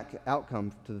right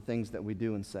outcome to the things that we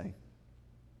do and say.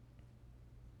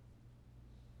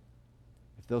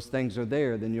 If those things are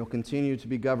there, then you'll continue to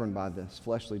be governed by this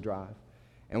fleshly drive.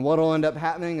 And what will end up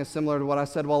happening is similar to what I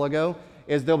said a while ago,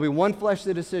 is there'll be one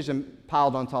fleshly decision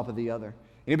piled on top of the other. And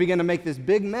you begin to make this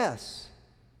big mess.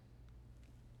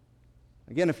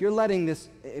 Again, if you're letting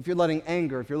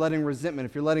anger, if you're letting resentment,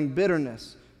 if you're letting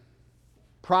bitterness,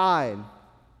 pride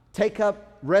take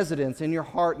up residence in your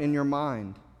heart and in your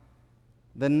mind,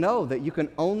 then know that you can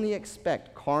only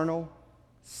expect carnal,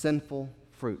 sinful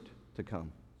fruit to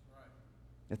come.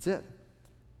 That's it.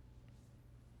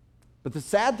 But the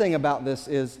sad thing about this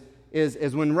is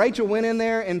when Rachel went in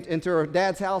there into her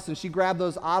dad's house and she grabbed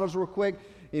those idols real quick,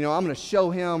 I'm going to show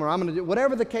him, or I'm going to do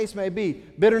whatever the case may be,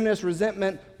 bitterness,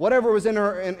 resentment, whatever was in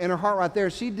her heart right there.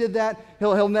 She did that.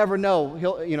 He'll never know.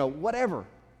 Whatever.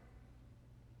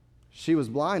 She was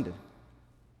blinded.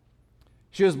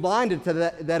 She was blinded to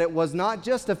that it was not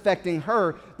just affecting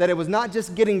her, that it was not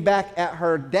just getting back at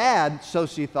her dad, so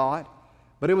she thought,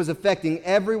 but it was affecting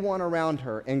everyone around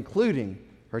her, including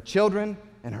her children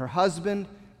and her husband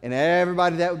and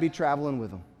everybody that would be traveling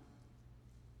with them.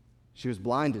 She was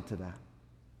blinded to that.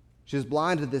 She was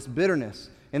blinded to this bitterness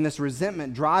and this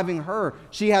resentment driving her.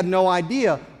 She had no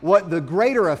idea what the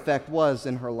greater effect was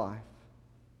in her life.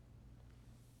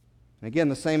 And again,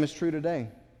 the same is true today.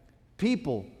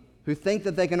 People who think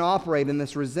that they can operate in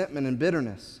this resentment and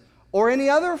bitterness, or any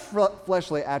other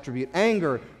fleshly attribute,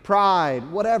 anger, pride,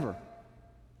 whatever,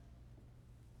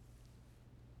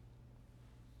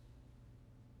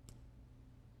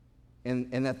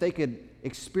 and that they could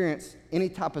experience any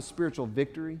type of spiritual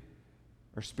victory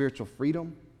or spiritual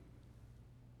freedom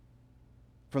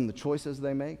from the choices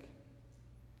they make,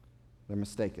 they're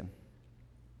mistaken.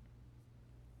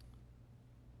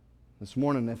 This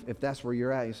morning, if that's where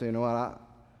you're at, you say, you know what,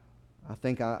 I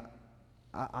think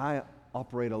I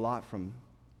operate a lot from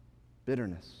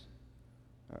bitterness.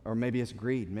 Or maybe it's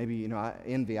greed. Maybe,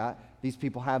 envy. These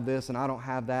people have this and I don't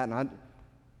have that.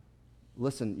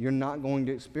 Listen, you're not going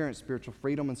to experience spiritual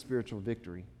freedom and spiritual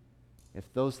victory if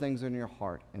those things are in your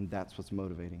heart and that's what's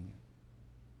motivating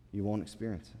you. You won't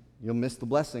experience it. You'll miss the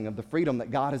blessing of the freedom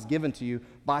that God has given to you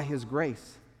by His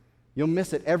grace. You'll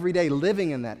miss it every day,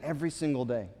 living in that every single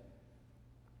day.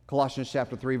 Colossians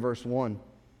chapter 3, verse 1.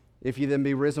 If you then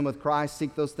be risen with Christ,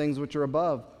 seek those things which are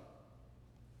above.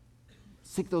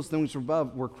 Seek those things which are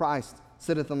above, where Christ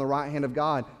sitteth on the right hand of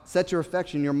God. Set your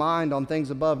affection, your mind on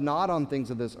things above, not on things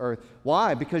of this earth.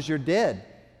 Why? Because you're dead,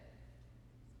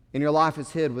 and your life is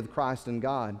hid with Christ in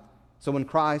God. So when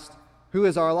Christ, who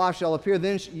is our life, shall appear,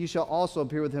 then you shall also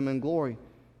appear with Him in glory.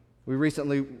 We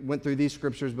recently went through these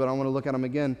scriptures, but I want to look at them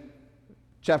again.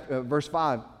 Verse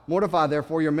 5. Mortify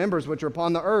therefore your members which are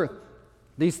upon the earth,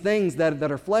 these things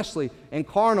that are fleshly and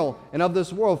carnal and of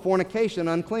this world, fornication,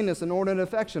 uncleanness, inordinate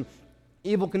affection,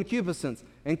 evil concupiscence,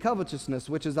 and covetousness,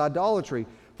 which is idolatry,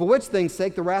 for which things'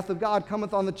 sake the wrath of God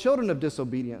cometh on the children of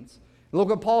disobedience. And look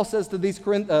what Paul says to these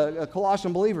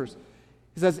Colossian believers.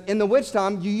 He says, in the which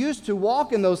time you used to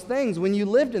walk in those things when you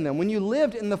lived in them, when you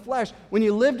lived in the flesh, when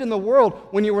you lived in the world,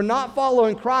 when you were not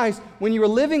following Christ, when you were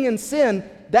living in sin.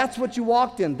 That's what you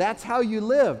walked in. That's how you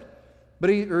lived. But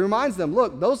he reminds them,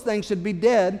 look, those things should be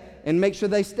dead, and make sure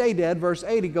they stay dead. Verse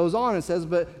 8, he goes on and says,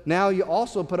 but now you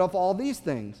also put off all these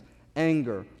things: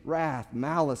 anger, wrath,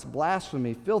 malice,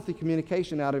 blasphemy, filthy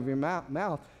communication out of your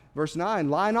mouth. Verse 9,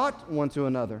 lie not one to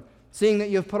another, seeing that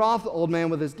you have put off the old man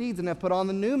with his deeds, and have put on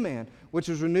the new man, which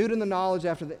is renewed in the knowledge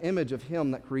after the image of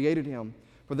Him that created him.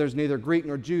 For there's neither Greek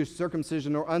nor Jew,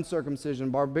 circumcision nor uncircumcision,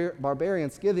 barbarian,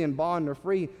 Scythian, bond nor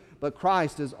free, but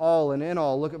Christ is all and in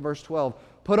all. Look at verse 12.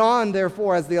 Put on,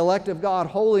 therefore, as the elect of God,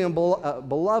 holy and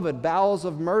beloved, bowels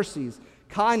of mercies,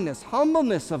 kindness,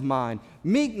 humbleness of mind,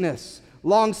 meekness,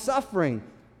 long-suffering.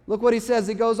 Look what he says.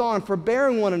 He goes on,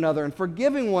 forbearing one another and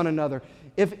forgiving one another.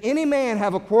 If any man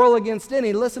have a quarrel against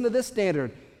any, listen to this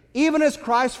standard: even as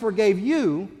Christ forgave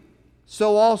you,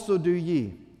 so also do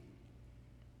ye.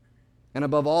 And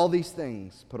above all these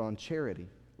things, put on charity,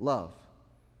 love,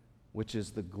 which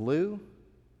is the glue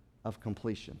of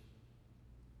completion.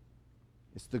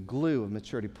 It's the glue of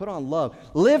maturity. Put on love.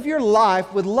 Live your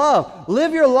life with love.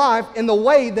 Live your life in the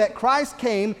way that Christ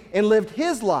came and lived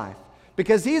His life.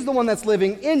 Because He's the one that's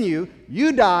living in you.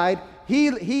 You died,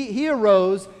 He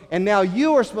arose, and now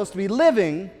you are supposed to be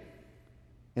living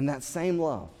in that same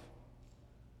love.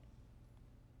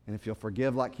 And if you'll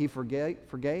forgive like He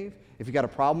forgave, if you got a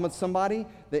problem with somebody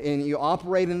and you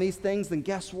operate in these things, then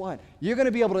guess what? You're going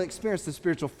to be able to experience the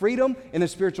spiritual freedom and the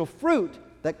spiritual fruit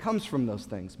that comes from those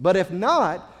things. But if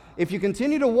not, if you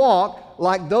continue to walk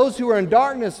like those who are in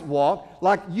darkness walk,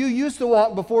 like you used to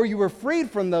walk before you were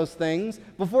freed from those things,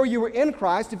 before you were in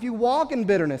Christ, if you walk in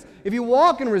bitterness, if you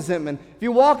walk in resentment, if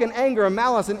you walk in anger and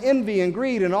malice and envy and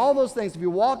greed and all those things, if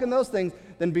you walk in those things,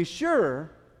 then be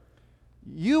sure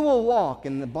you will walk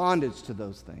in the bondage to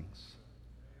those things.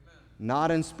 Amen. Not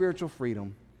in spiritual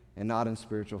freedom and not in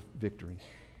spiritual victory.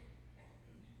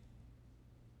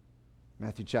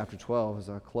 Matthew chapter 12, as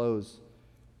I close,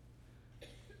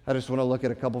 I just want to look at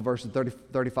a couple verses,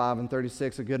 35 and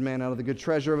 36. A good man out of the good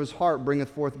treasure of his heart bringeth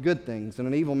forth good things, and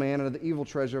an evil man out of the evil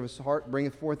treasure of his heart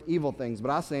bringeth forth evil things. But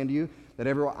I say unto you that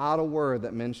every idle word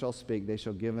that men shall speak, they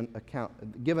shall give an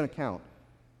account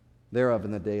thereof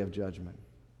in the day of judgment.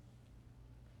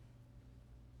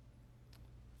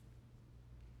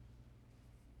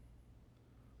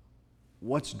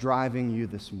 What's driving you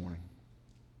this morning?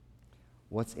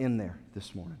 What's in there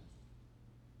this morning?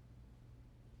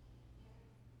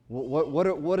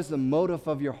 What is the motive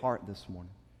of your heart this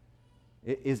morning?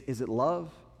 Is it love?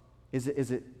 Is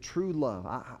it true love?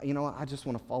 I just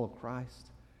want to follow Christ.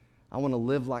 I want to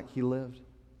live like He lived.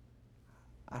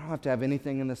 I don't have to have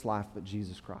anything in this life but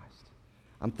Jesus Christ.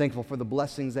 I'm thankful for the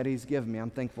blessings that He's given me.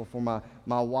 I'm thankful for my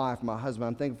wife, my husband.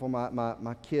 I'm thankful for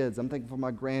my kids. I'm thankful for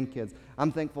my grandkids.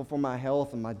 I'm thankful for my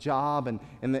health and my job and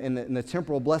the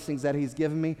temporal blessings that He's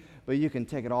given me. But you can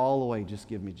take it all away. Just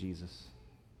give me Jesus.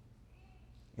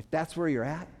 If that's where you're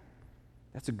at,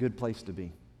 that's a good place to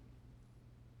be.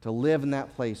 To live in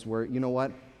that place where, you know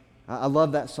what? I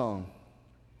love that song.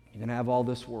 You can have all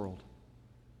this world.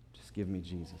 Just give me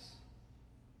Jesus.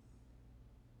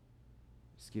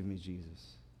 Just give me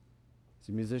Jesus. As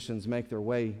the musicians make their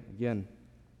way, again,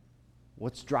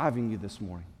 what's driving you this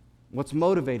morning? What's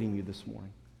motivating you this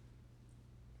morning?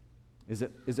 Is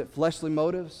it fleshly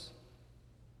motives?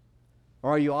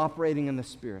 Or are you operating in the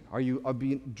Spirit? Are you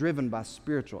being driven by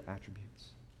spiritual attributes?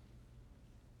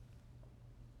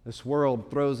 This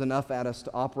world throws enough at us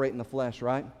to operate in the flesh,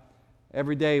 right?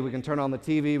 Every day we can turn on the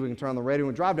TV, we can turn on the radio,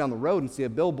 we drive down the road and see a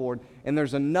billboard, and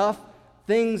there's enough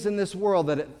things in this world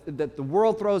that the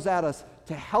world throws at us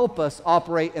to help us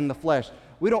operate in the flesh.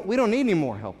 We don't need any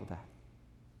more help with that.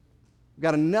 We've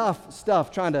got enough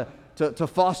stuff trying to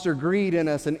foster greed in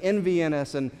us and envy in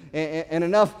us and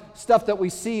enough stuff that we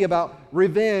see about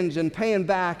revenge and paying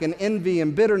back and envy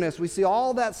and bitterness. We see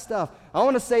all that stuff. I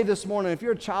want to say this morning, if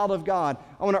you're a child of God,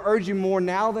 I want to urge you more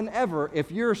now than ever, if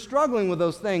you're struggling with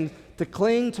those things, to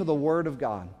cling to the Word of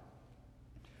God.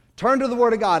 Turn to the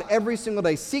Word of God every single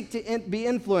day. Seek to be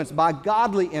influenced by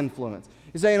godly influence.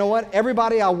 You say, you know what?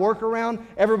 Everybody I work around,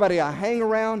 everybody I hang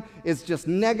around is just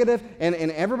negative, and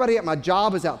everybody at my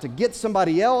job is out to get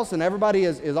somebody else, and everybody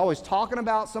is always talking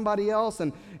about somebody else,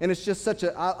 and it's just such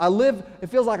it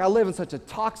feels like I live in such a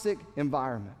toxic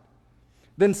environment.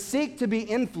 Then seek to be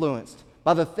influenced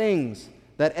by the things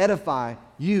that edify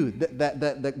you,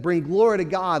 that bring glory to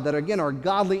God, that again are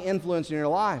godly influence in your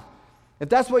life. If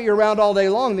that's what you're around all day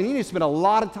long, then you need to spend a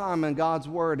lot of time in God's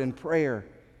Word and prayer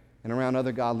and around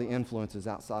other godly influences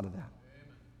outside of that.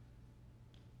 Amen.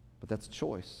 But that's a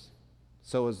choice.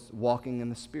 So is walking in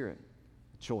the Spirit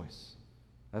a choice.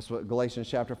 That's what Galatians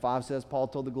chapter 5 says. Paul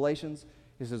told the Galatians,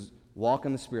 he says, walk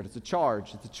in the Spirit. It's a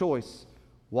charge. It's a choice.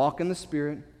 Walk in the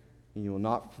Spirit, and you will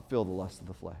not fulfill the lust of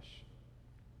the flesh.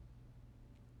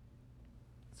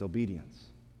 It's obedience.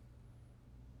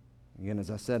 Again,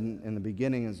 as I said in the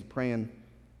beginning, as praying,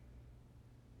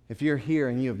 if you're here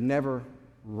and you have never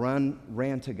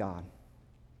ran to God,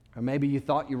 or maybe you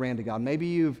thought you ran to God, maybe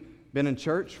you've been in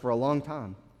church for a long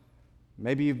time,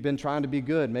 maybe you've been trying to be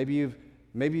good, maybe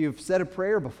you've said a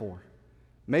prayer before,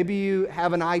 maybe you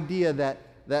have an idea that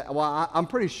I'm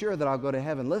pretty sure that I'll go to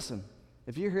heaven. Listen,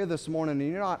 if you're here this morning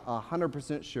and you're not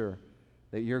 100% sure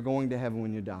that you're going to heaven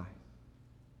when you die,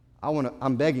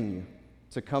 I'm begging you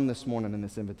to come this morning in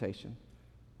this invitation.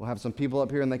 We'll have some people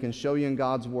up here and they can show you in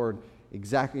God's Word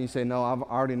exactly. You say, no, I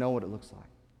already know what it looks like.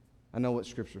 I know what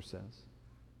Scripture says.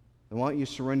 Then why don't you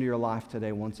surrender your life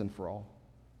today once and for all?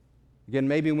 Again,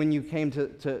 maybe when you came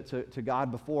to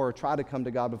God before, or tried to come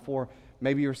to God before,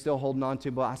 maybe you're still holding on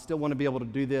to, but I still want to be able to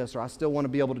do this, or I still want to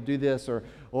be able to do this,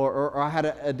 or I had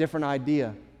a different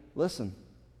idea. Listen,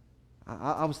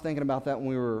 I was thinking about that when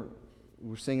we were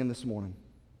singing this morning.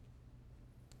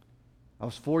 I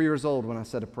was 4 years old when I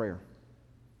said a prayer.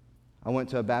 I went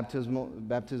to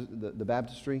the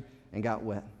baptistry and got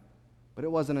wet. But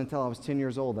it wasn't until I was 10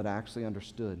 years old that I actually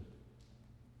understood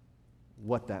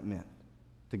what that meant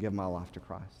to give my life to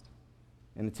Christ.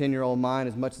 And the 10-year-old mind,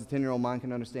 as much as the 10-year-old mind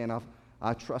can understand,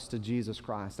 I trusted Jesus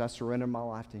Christ. I surrendered my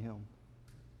life to Him.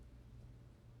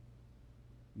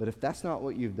 But if that's not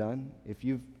what you've done, if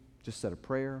you've just said a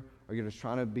prayer, or you're just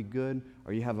trying to be good,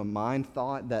 or you have a mind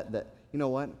thought that you know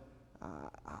what,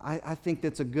 I think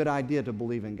that's a good idea to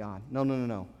believe in God.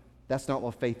 No. That's not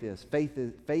what faith is. Faith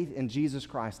in Jesus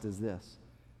Christ is this: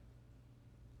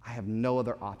 I have no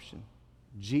other option.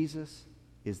 Jesus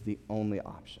is the only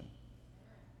option.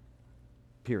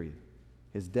 Period.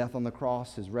 His death on the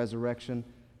cross, His resurrection,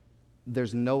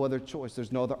 there's no other choice.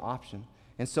 There's no other option.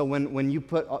 And so when you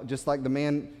put, just like the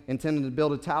man intending to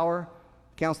build a tower,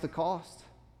 counts the cost,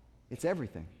 it's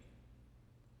everything.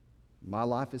 My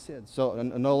life is His. So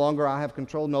no longer I have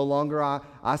control. No longer I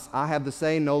have the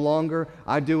say. No longer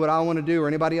I do what I want to do or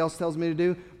anybody else tells me to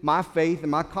do. My faith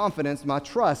and my confidence, my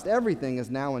trust, everything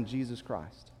is now in Jesus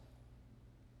Christ.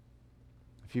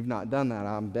 If you've not done that,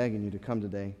 I'm begging you to come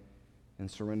today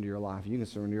and surrender your life. You can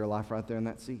surrender your life right there in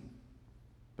that seat.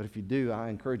 But if you do, I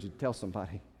encourage you to tell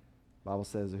somebody. The Bible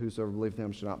says that whosoever believeth in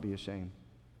Him should not be ashamed.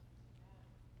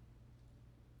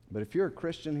 But if you're a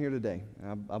Christian here today,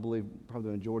 and I believe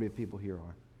probably the majority of people here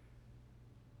are,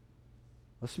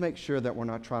 let's make sure that we're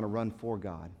not trying to run for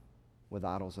God with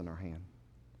idols in our hand.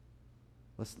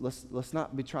 Let's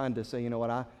not be trying to say, you know what,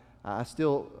 I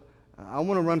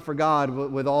want to run for God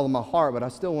with all of my heart, but I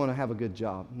still want to have a good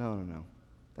job. No.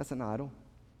 That's an idol.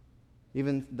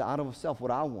 Even the idol of self,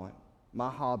 what I want, my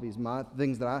hobbies, my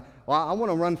things that I want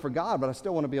to run for God, but I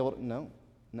still want to be able to,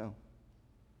 no.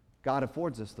 God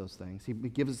affords us those things. He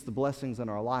gives us the blessings in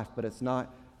our life, but it's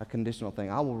not a conditional thing.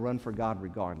 I will run for God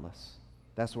regardless.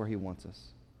 That's where He wants us.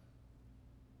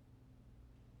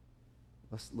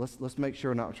 Let's make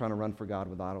sure we're not trying to run for God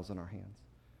with idols in our hands.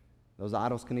 Those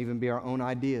idols can even be our own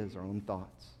ideas, our own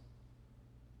thoughts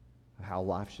of how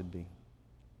life should be.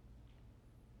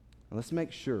 And let's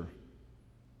make sure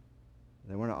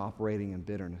that we're not operating in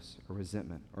bitterness or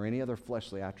resentment or any other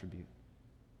fleshly attribute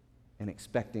and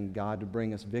expecting God to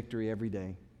bring us victory every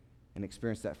day and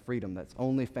experience that freedom that's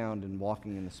only found in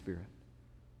walking in the Spirit.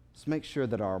 Let's make sure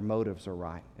that our motives are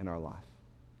right in our life,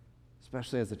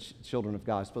 especially as the children of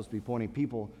God. We're supposed to be pointing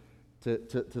people to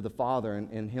the Father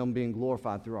and Him being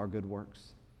glorified through our good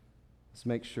works. Let's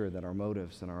make sure that our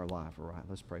motives in our life are right.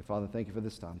 Let's pray. Father, thank you for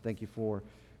this time. Thank you for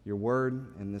your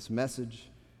word and this message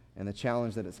and the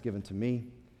challenge that it's given to me.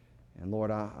 And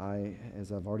Lord, I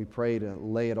as I've already prayed,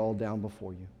 lay it all down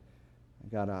before you.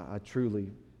 God, I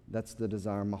truly, that's the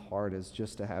desire of my heart, is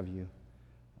just to have you.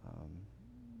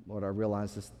 Lord, I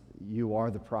realize this, you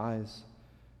are the prize.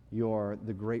 You are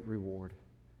the great reward.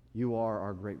 You are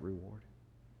our great reward.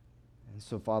 And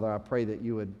so, Father, I pray that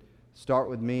you would start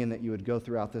with me and that you would go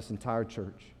throughout this entire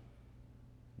church.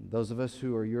 Those of us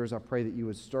who are yours, I pray that you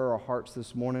would stir our hearts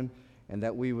this morning and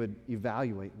that we would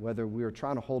evaluate whether we are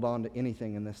trying to hold on to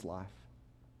anything in this life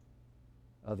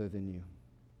other than you.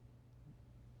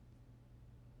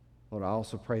 Lord, I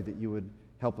also pray that you would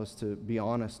help us to be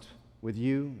honest with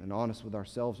you and honest with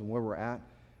ourselves and where we're at,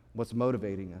 what's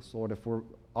motivating us. Lord, if we're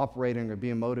operating or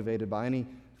being motivated by any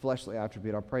fleshly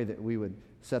attribute, I pray that we would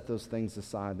set those things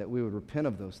aside, that we would repent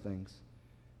of those things,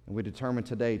 and we determine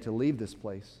today to leave this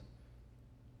place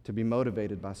to be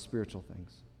motivated by spiritual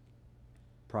things,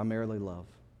 primarily love.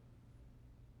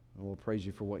 And we'll praise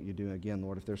you for what you do. Again,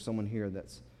 Lord, if there's someone here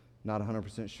that's not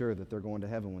 100% sure that they're going to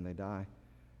heaven when they die,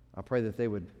 I pray that they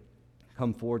would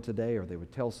come forward today, or they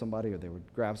would tell somebody, or they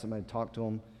would grab somebody to talk to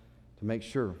them to make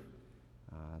sure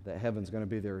that heaven's going to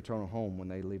be their eternal home when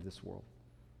they leave this world.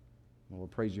 And we'll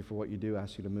praise you for what you do. I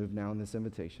ask you to move now in this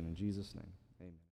invitation. In Jesus' name.